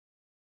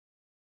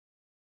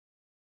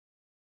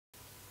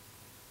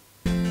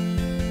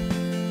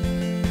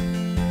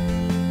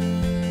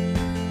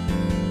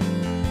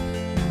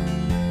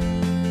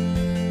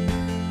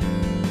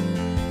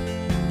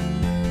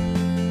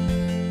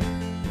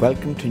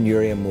Welcome to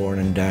Newry Mourne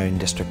and Down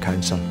District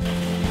Council.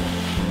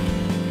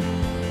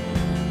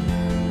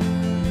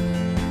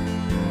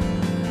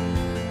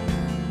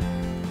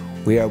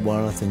 We are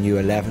one of the new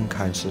 11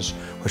 councils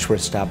which were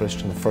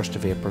established on the 1st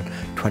of April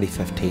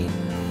 2015.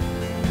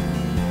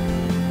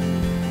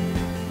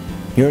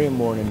 Newry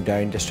Mourne and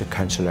Down District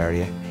Council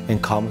area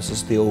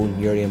encompasses the old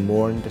Newry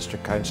Mourne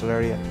District Council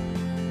area,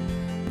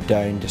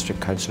 Down District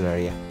Council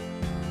area,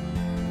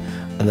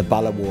 and the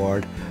Bala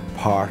Ward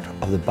part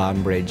of the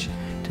Banbridge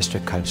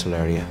District Council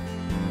area.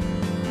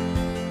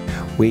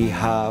 We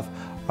have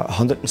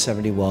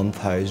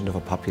 171,000 of a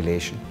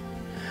population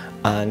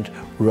and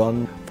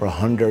run for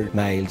 100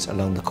 miles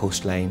along the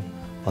coastline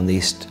on the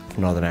east of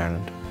Northern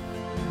Ireland.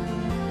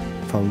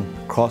 From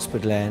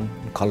Crosswood Lane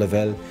and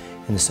Cullaville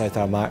in the South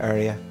Armagh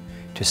area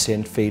to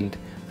Saintfield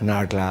and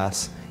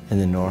Ardglass in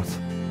the north.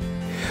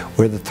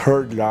 We're the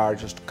third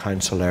largest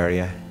council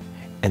area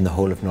in the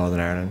whole of Northern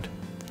Ireland,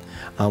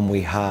 and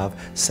we have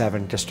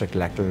 7 district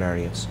electoral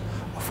areas,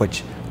 of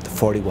which the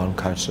 41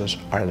 councillors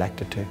are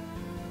elected to.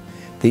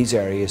 These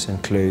areas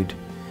include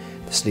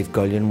the Slieve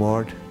Gullion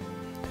ward,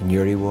 the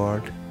Newry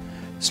ward,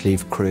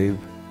 Slieve Croob,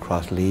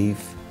 Crossleave,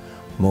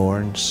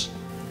 Mournes,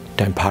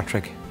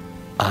 Downpatrick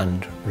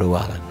and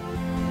Rowallan.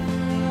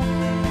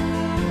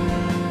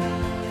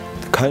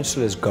 The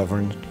council is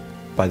governed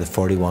by the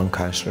 41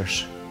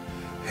 councillors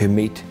who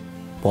meet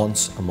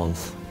once a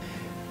month.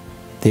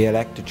 They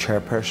elect a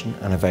chairperson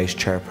and a vice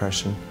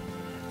chairperson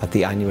at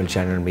the annual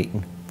general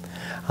meeting,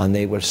 and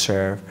they will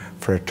serve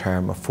for a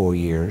term of 4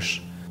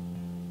 years.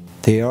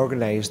 They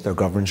organise their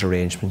governance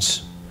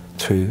arrangements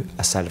through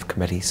a set of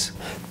committees.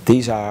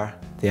 These are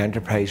the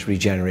Enterprise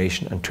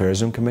Regeneration and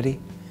Tourism Committee,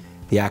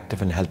 the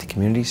Active and Healthy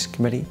Communities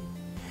Committee,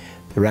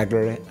 the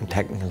Regulatory and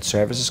Technical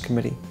Services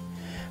Committee,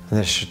 and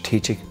the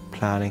Strategic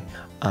Planning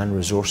and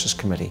Resources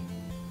Committee.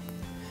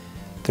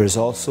 There is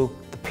also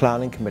the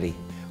Planning Committee,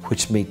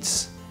 which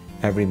meets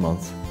every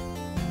month.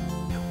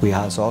 We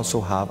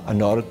also have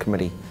an Audit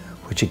Committee,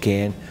 which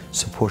again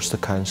supports the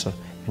Council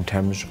in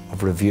terms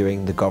of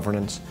reviewing the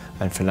governance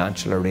and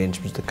financial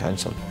arrangements of the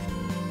Council.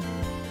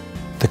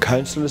 The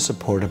Council is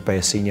supported by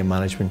a senior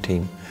management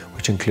team,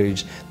 which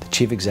includes the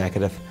Chief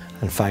Executive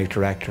and 5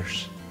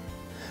 directors.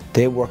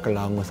 They work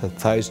along with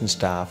 1,000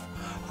 staff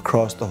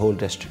across the whole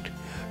district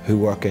who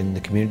work in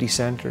the community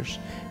centres,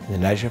 in the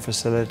leisure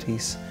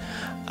facilities,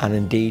 and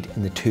indeed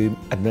in the 2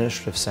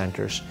 administrative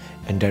centres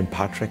in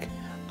Downpatrick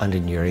and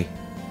in Newry.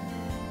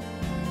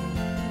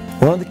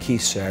 One of the key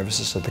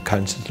services that the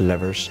Council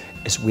delivers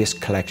is waste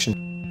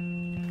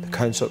collection. The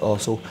Council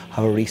also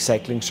have a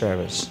recycling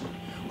service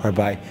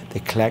whereby they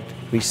collect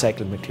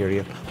recycled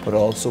material but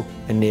also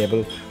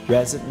enable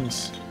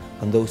residents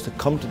and those that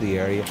come to the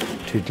area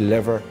to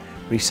deliver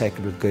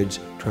recyclable goods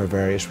to our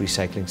various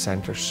recycling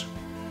centres.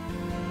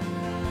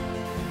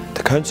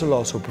 The Council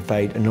also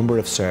provide a number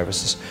of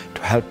services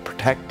to help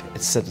protect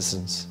its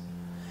citizens.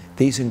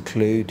 These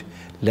include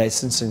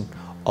licensing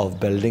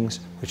of buildings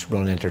which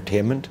run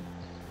entertainment,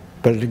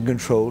 building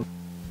control,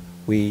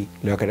 we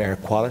look at air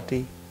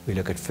quality, we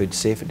look at food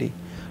safety.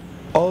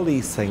 All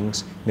these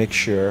things make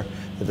sure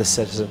that the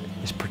citizen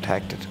is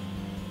protected.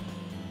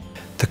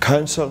 The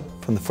Council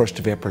from the 1st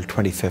of April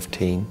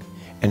 2015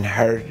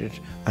 inherited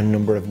a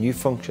number of new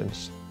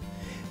functions.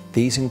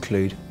 These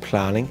include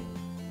planning,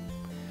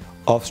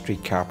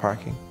 off-street car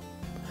parking,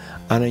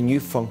 and a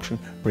new function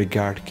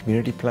regarding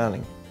community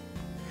planning.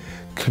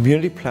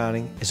 Community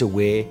planning is a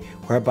way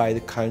whereby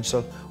the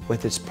Council,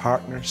 with its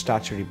partner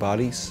statutory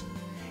bodies,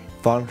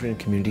 voluntary and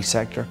community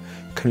sector,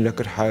 can look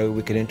at how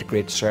we can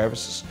integrate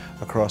services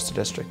across the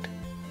district.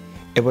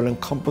 It will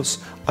encompass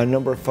a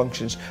number of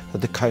functions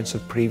that the Council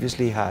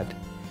previously had.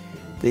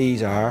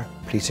 These are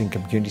policing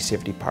and community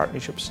safety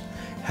partnerships,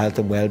 health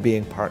and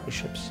wellbeing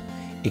partnerships,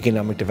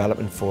 economic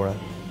development fora,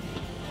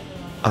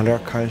 and our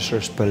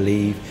councillors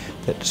believe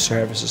that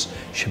services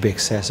should be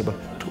accessible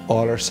to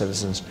all our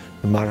citizens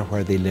no matter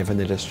where they live in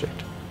the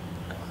district.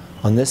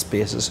 On this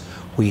basis,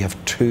 we have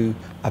 2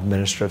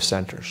 administrative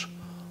centres,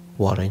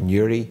 one in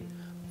Newry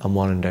and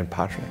one in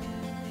Downpatrick.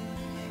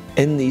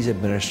 In these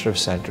administrative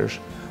centres,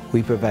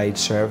 we provide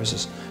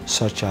services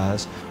such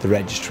as the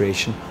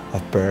registration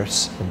of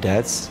births and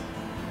deaths,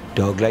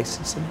 dog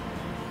licensing,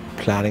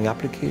 planning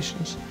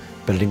applications,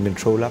 building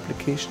control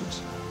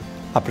applications,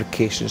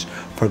 applications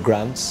for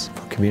grants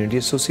for community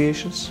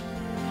associations.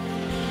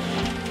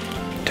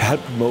 To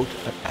help promote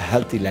a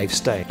healthy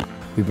lifestyle,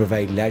 we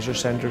provide leisure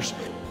centres,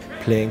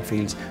 playing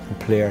fields and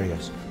play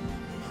areas.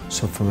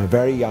 So from a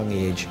very young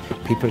age,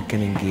 people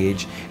can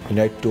engage in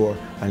outdoor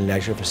and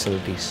leisure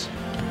facilities.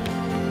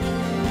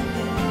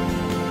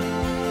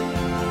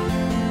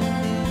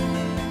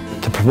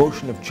 The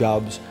promotion of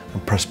jobs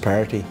and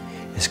prosperity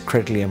is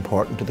critically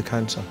important to the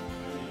Council.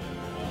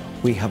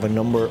 We have a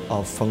number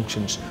of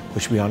functions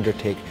which we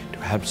undertake to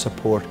help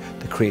support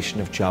the creation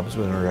of jobs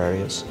within our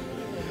areas.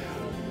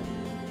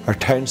 Our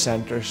town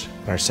centres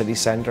and our city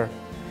centre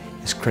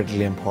is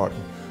critically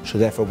important, so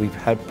therefore we've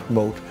helped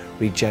promote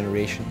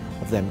regeneration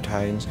of them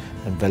towns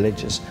and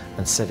villages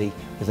and city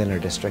within our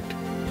district.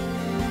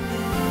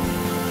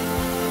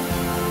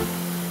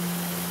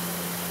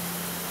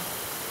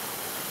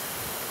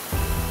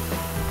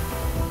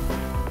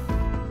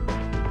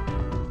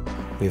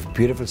 We have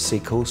beautiful sea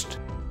coast,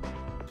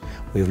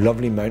 we have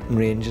lovely mountain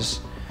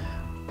ranges,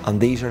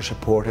 and these are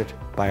supported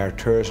by our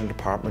tourism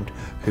department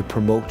who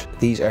promote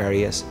these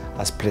areas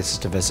as places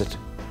to visit.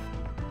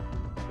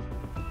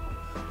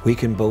 We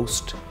can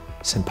boast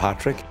St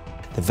Patrick,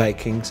 the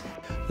Vikings,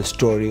 the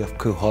story of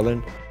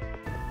Cuchulainn.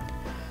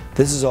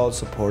 This is all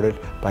supported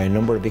by a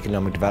number of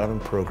economic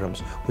development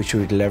programmes which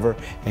we deliver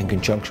in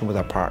conjunction with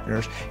our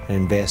partners in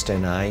Invest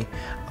NI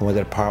and with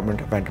the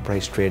Department of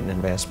Enterprise, Trade and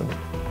Investment.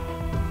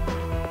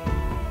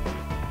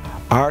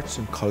 Arts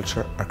and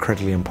culture are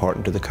critically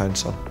important to the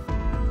Council.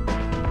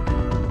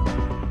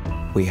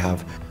 We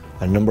have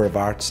a number of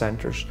art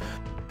centres,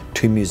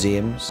 2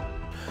 museums,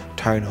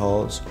 town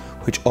halls,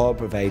 which all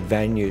provide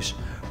venues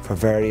for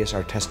various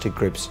artistic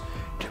groups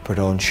to put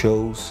on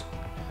shows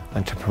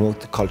and to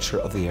promote the culture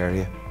of the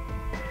area.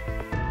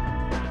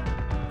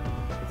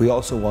 We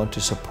also want to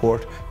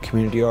support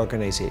community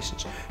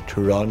organisations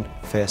to run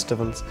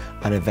festivals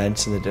and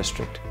events in the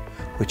district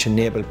which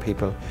enable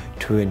people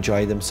to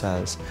enjoy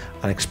themselves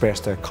and express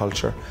their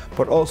culture,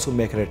 but also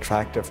make it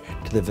attractive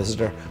to the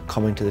visitor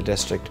coming to the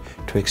district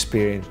to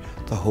experience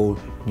the whole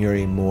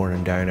Newry Mourne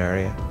and Down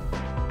area.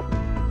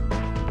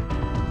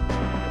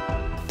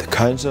 The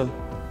Council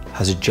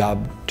has a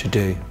job to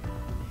do.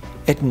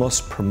 It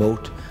must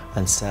promote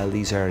and sell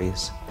these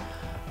areas,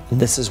 and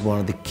this is one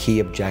of the key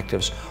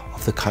objectives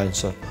of the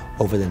Council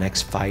over the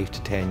next 5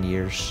 to 10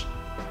 years.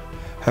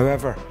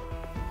 However,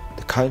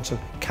 the Council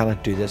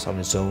cannot do this on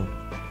its own.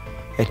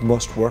 It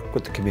must work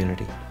with the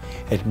community,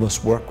 it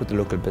must work with the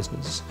local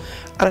businesses,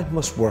 and it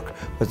must work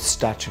with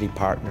statutory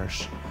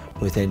partners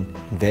within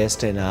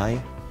Invest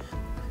NI,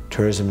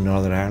 Tourism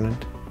Northern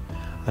Ireland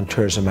and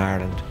Tourism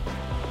Ireland.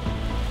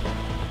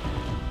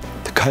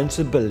 The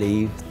Council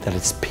believes that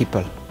its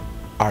people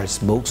are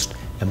its most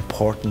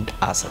important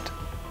asset.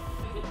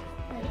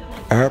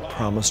 Our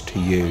promise to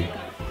you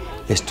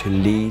is to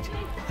lead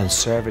and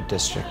serve a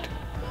district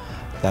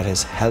that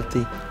is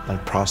healthy and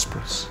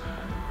prosperous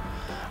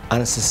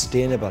and is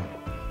sustainable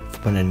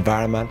from an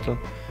environmental,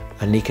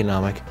 an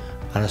economic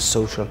and a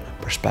social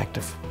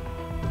perspective.